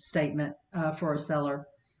closing statement for a seller.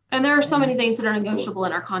 And there are so many things that are negotiable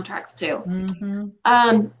in our contracts too.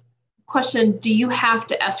 Mm-hmm. Question: do you have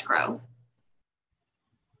to escrow?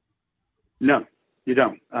 No, you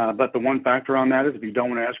don't. But the one factor on that is if you don't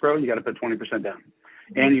want to escrow, you got to put 20% down,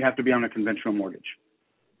 and you have to be on a conventional mortgage.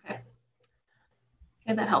 Okay.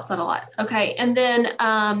 Okay, that helps out a lot. Okay, and then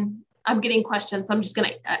I'm getting questions, so I'm just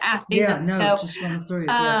going to ask these. Yeah, no, just run through.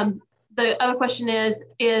 The other question is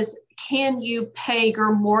can you pay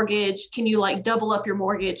your mortgage? Can you like double up your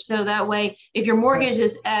mortgage? So that way, if your mortgage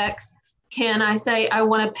is X, can I say I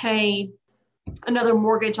want to pay another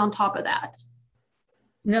mortgage on top of that?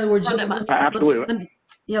 In other words, absolutely.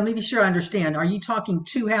 Let me be sure I understand. Are you talking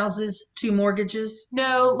 2 houses, 2 mortgages?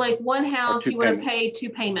 No, like one house, you want to pay 2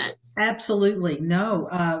 payments. Absolutely. No,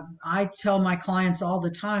 I tell my clients all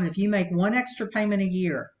the time, if you make 1 extra payment a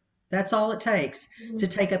year, that's all it takes to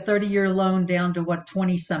take a 30-year loan down to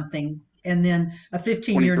 20 something, and then a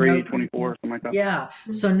 15-year note. 24, something like that. Yeah.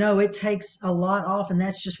 So no, it takes a lot off, and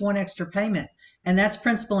that's just 1 extra payment. And that's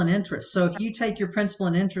principal and interest. So if you take your principal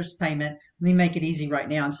and interest payment, let me make it easy right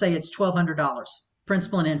now and say it's $1,200,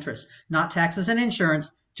 principal and interest, not taxes and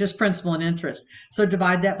insurance, just principal and interest. So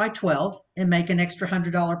divide that by 12 and make an extra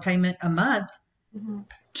 $100 payment a month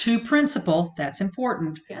to principal. That's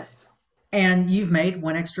important. Yes. And you've made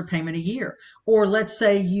 1 extra payment a year. Or let's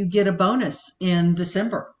say you get a bonus in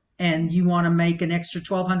December and you want to make an extra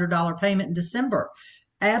 $1,200 payment in December.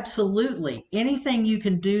 Absolutely. Anything you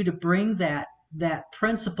can do to bring that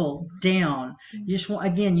principal down. You just want,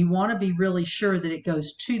 again, you want to be really sure that it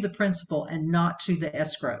goes to the principal and not to the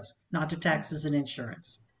escrows, not to taxes and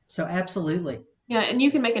insurance. So absolutely. Yeah, and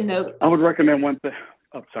you can make a note. I would recommend one thing.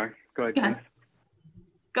 Oh, sorry. Go ahead.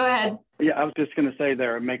 Go ahead. Yeah, I was just going to say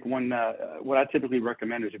there, make one, what I typically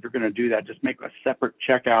recommend is if you're going to do that, just make a separate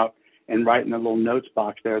checkout and write in the little notes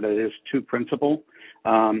box there that it is to principal.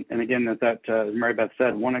 And again, as Mary Beth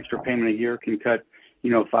said, 1 extra payment a year can cut,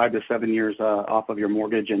 5 to 7 years off of your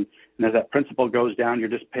mortgage. And as that principal goes down, you're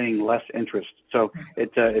just paying less interest. So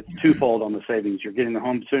it's twofold on the savings. You're getting the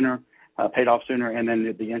home sooner, paid off sooner, and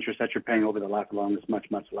then the interest that you're paying over the life of the loan is much,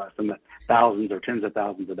 much less than the thousands or tens of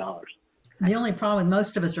thousands of dollars. The only problem with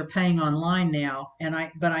most of us are paying online now,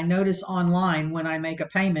 but I notice online when I make a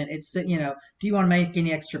payment, it's, do you want to make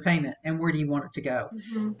any extra payment and where do you want it to go?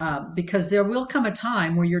 Because there will come a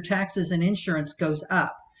time where your taxes and insurance goes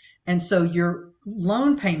up. And so your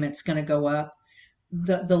loan payment's going to go up.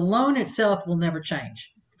 The loan itself will never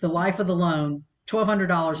change. The life of the loan,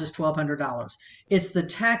 $1,200 is $1,200. It's the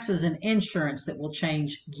taxes and insurance that will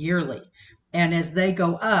change yearly. And as they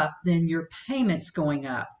go up, then your payment's going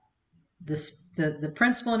up. The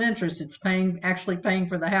principal and interest it's actually paying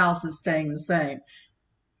for the house is staying the same.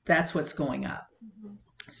 That's what's going up.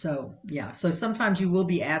 So yeah, so sometimes you will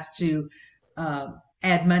be asked to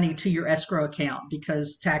add money to your escrow account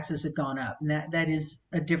because taxes have gone up, and that is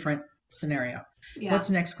a different scenario. Yeah. What's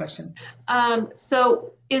the next question?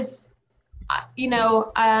 So is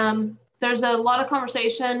there's a lot of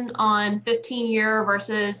conversation on 15-year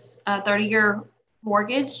versus 30-year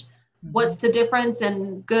mortgage. What's the difference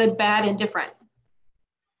in good, bad, and different?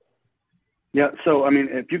 Yeah, so I mean,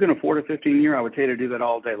 if you can afford a 15-year, I would tell you to do that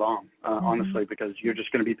all day long, honestly, because you're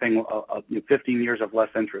just going to be paying 15 years of less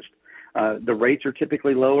interest. The rates are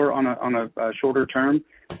typically lower on a shorter term,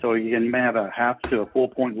 so again, you may have a half to a full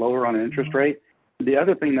point lower on an interest rate. The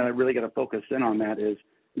other thing that I really got to focus in on that is,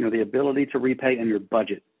 the ability to repay and your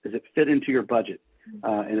budget. Does it fit into your budget?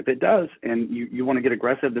 And if it does, and you want to get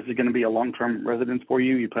aggressive, this is going to be a long-term residence for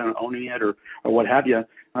you. You plan on owning it or what have you.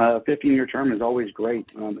 A 15-year term is always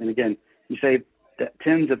great. And again, you save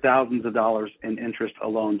tens of thousands of dollars in interest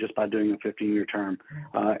alone just by doing a 15-year term.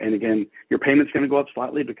 And again, your payment's going to go up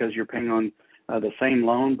slightly because you're paying on the same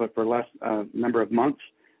loan, but for less number of months.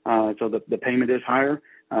 So the payment is higher.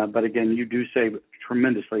 But again, you do save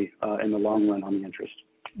tremendously in the long run on the interest.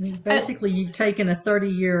 I mean, basically, you've taken a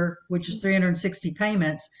 30-year, which is 360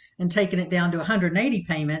 payments, and taken it down to 180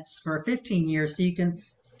 payments for 15 years. So you can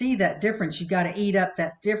see that difference. You've got to eat up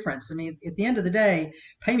that difference. I mean, at the end of the day,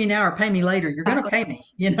 pay me now or pay me later. You're going to pay me,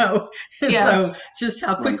 Yeah. So just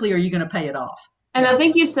how quickly are you going to pay it off? And I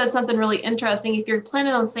think you said something really interesting. If you're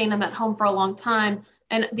planning on staying in that home for a long time,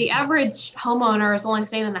 and the average homeowner is only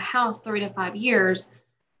staying in the house 3 to 5 years,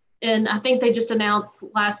 and I think they just announced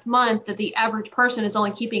last month that the average person is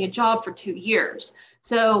only keeping a job for 2 years.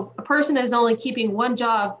 So a person is only keeping one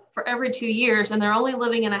job for every 2 years, and they're only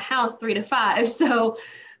living in a house 3 to 5. So,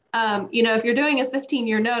 if you're doing a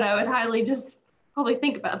 15-year note, I would highly just probably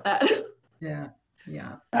think about that. Yeah.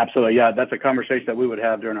 Absolutely. Yeah. That's a conversation that we would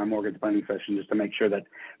have during our mortgage planning session, just to make sure that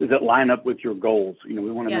does it line up with your goals. We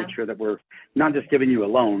want to make sure that we're not just giving you a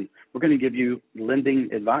loan, we're going to give you lending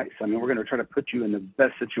advice. I mean, we're going to try to put you in the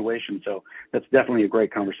best situation. So that's definitely a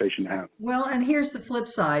great conversation to have. Well, and here's the flip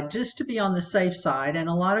side, just to be on the safe side. And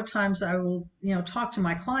a lot of times I will, talk to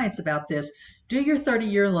my clients about this. Do your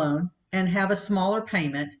 30-year loan and have a smaller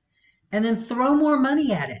payment, and then throw more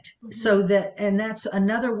money at it. And that's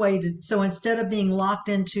another way so instead of being locked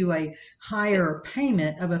into a higher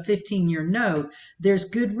payment of a 15-year note, there's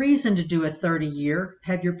good reason to do a 30-year,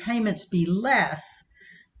 have your payments be less,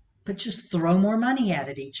 but just throw more money at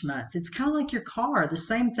it each month. It's kind of like your car, the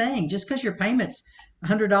same thing. Just because your payment's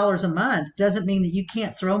 $100 a month doesn't mean that you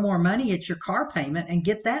can't throw more money at your car payment and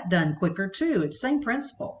get that done quicker too. It's the same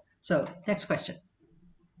principle. So next question.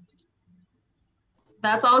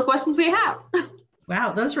 That's all the questions we have.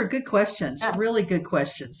 Wow, those were good questions. Yeah. Really good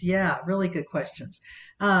questions. Yeah, really good questions.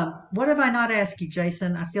 What have I not asked you,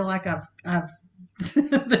 Jason? I feel like I've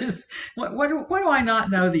there's what do I not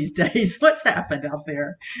know these days? What's happened out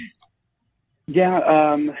there?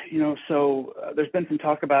 Yeah, so there's been some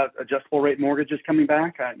talk about adjustable rate mortgages coming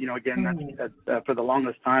back. Again, that's, for the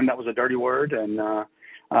longest time, that was a dirty word. And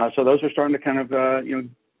so those are starting to kind of,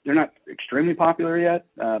 they're not extremely popular yet,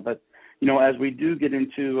 but as we do get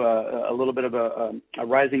into a little bit of a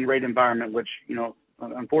rising rate environment, which,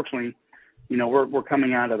 unfortunately, we're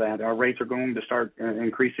coming out of that. Our rates are going to start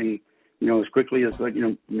increasing, as quickly as,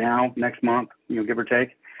 now, next month, give or take.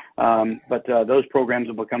 But those programs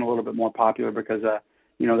will become a little bit more popular because,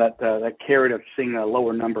 that carrot of seeing a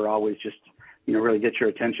lower number always just, really gets your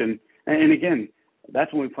attention. And again,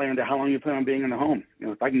 that's when we play into how long you plan on being in the home.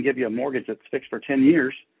 If I can give you a mortgage that's fixed for 10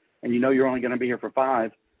 years and you're only going to be here for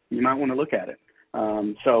 5, you might want to look at it.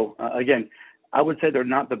 Again, I would say they're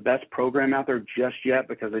not the best program out there just yet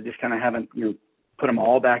because they just kind of haven't, put them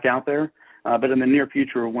all back out there. But in the near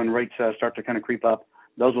future, when rates start to kind of creep up,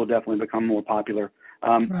 those will definitely become more popular.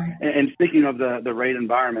 Right. And speaking of the rate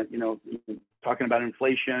environment, talking about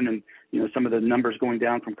inflation and, some of the numbers going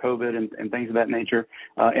down from COVID and things of that nature,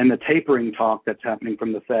 and the tapering talk that's happening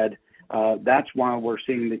from the Fed, that's why we're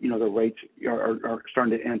seeing that, the rates are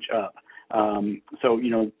starting to inch up. So,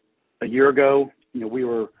 a year ago, we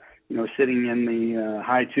were, sitting in the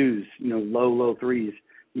high twos, low threes.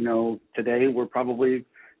 Today we're probably,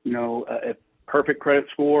 a perfect credit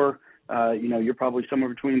score, you're probably somewhere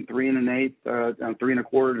between 3 and an eighth, 3 and a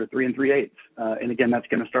quarter to 3 and 3/8. And again, that's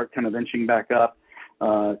going to start kind of inching back up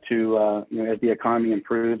to, as the economy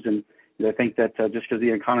improves. And I think that just because the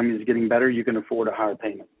economy is getting better, you can afford a higher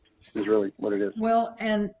payment is really what it is. Well,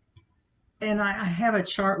 and I have a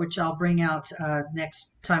chart which I'll bring out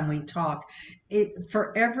next time we talk.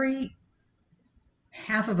 For every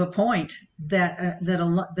half of a point that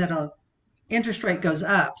a interest rate goes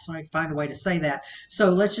up, so I find a way to say that. So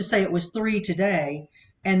let's just say it was 3 today,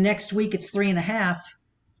 and next week it's 3.5,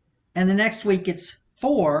 and the next week it's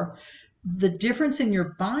 4. The difference in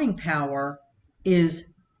your buying power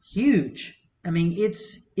is huge. I mean,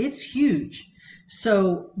 it's huge.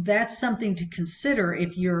 So that's something to consider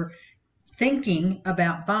if you're thinking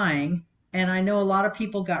about buying. And I know a lot of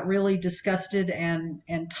people got really disgusted and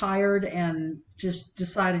tired and just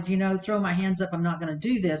decided, throw my hands up. I'm not going to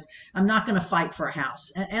do this. I'm not going to fight for a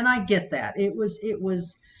house. And I get that. It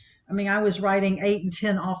was, I mean, I was writing 8 and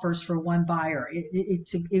 10 offers for one buyer.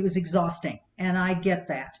 It was exhausting. And I get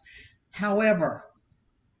that. However,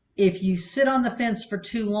 if you sit on the fence for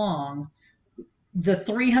too long, the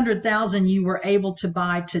 300,000 you were able to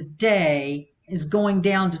buy today is going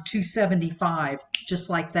down to 275, just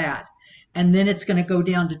like that. And then it's going to go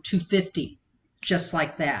down to 250, just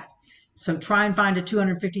like that. So try and find a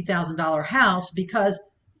 $250,000 house, because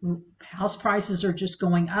house prices are just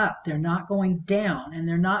going up. They're not going down, and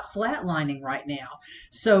they're not flatlining right now.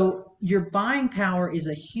 So your buying power is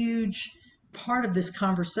a huge part of this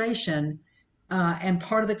conversation. And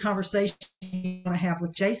part of the conversation you want to have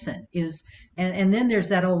with Jason is, and then there's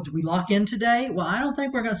that old, do we lock in today? Well, I don't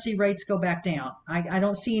think we're going to see rates go back down. I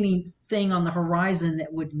don't see anything on the horizon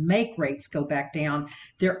that would make rates go back down.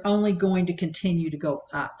 They're only going to continue to go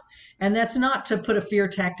up. And that's not to put a fear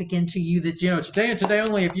tactic into you that, today and today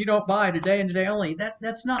only, if you don't buy today and today only.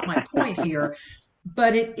 That's not my point here.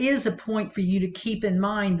 But it is a point for you to keep in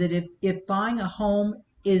mind that if buying a home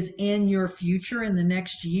is in your future in the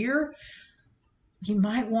next year, you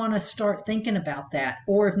might want to start thinking about that.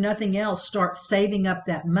 Or if nothing else, start saving up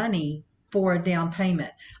that money for a down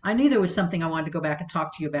payment. I knew there was something I wanted to go back and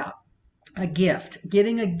talk to you about. A gift,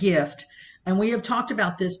 getting a gift. And we have talked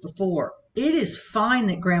about this before. It is fine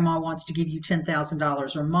that grandma wants to give you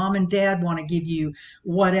 $10,000 or mom and dad want to give you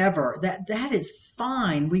whatever. That is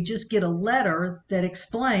fine. We just get a letter that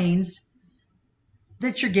explains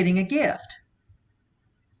that you're getting a gift.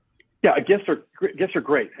 Yeah, gifts are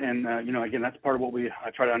great, and again, that's part of what I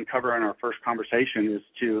try to uncover in our first conversation is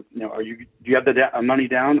to, do you have the money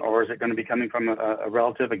down, or is it going to be coming from a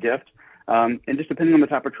relative, a gift? And just depending on the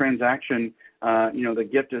type of transaction, the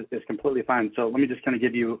gift is completely fine. So let me just kind of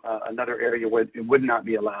give you another area where it would not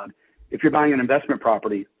be allowed. If you're buying an investment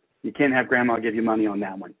property, you can't have grandma give you money on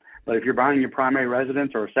that one. But if you're buying your primary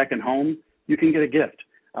residence or a second home, you can get a gift.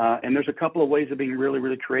 And there's a couple of ways of being really,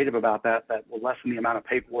 really creative about that will lessen the amount of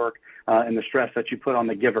paperwork and the stress that you put on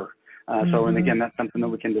the giver. So, and again, that's something that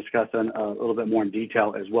we can discuss in a little bit more in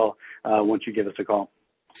detail as well once you give us a call.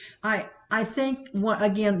 I think,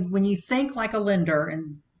 again, when you think like a lender,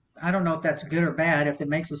 and I don't know if that's good or bad, if it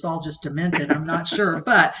makes us all just demented, I'm not sure.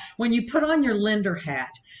 But when you put on your lender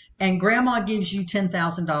hat and grandma gives you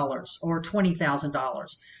 $10,000 or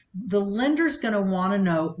 $20,000, the lender's going to want to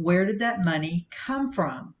know, where did that money come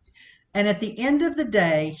from? And at the end of the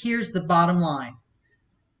day, here's the bottom line.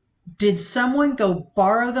 Did someone go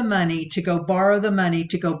borrow the money to go borrow the money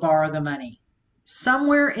to go borrow the money?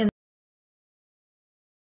 Somewhere in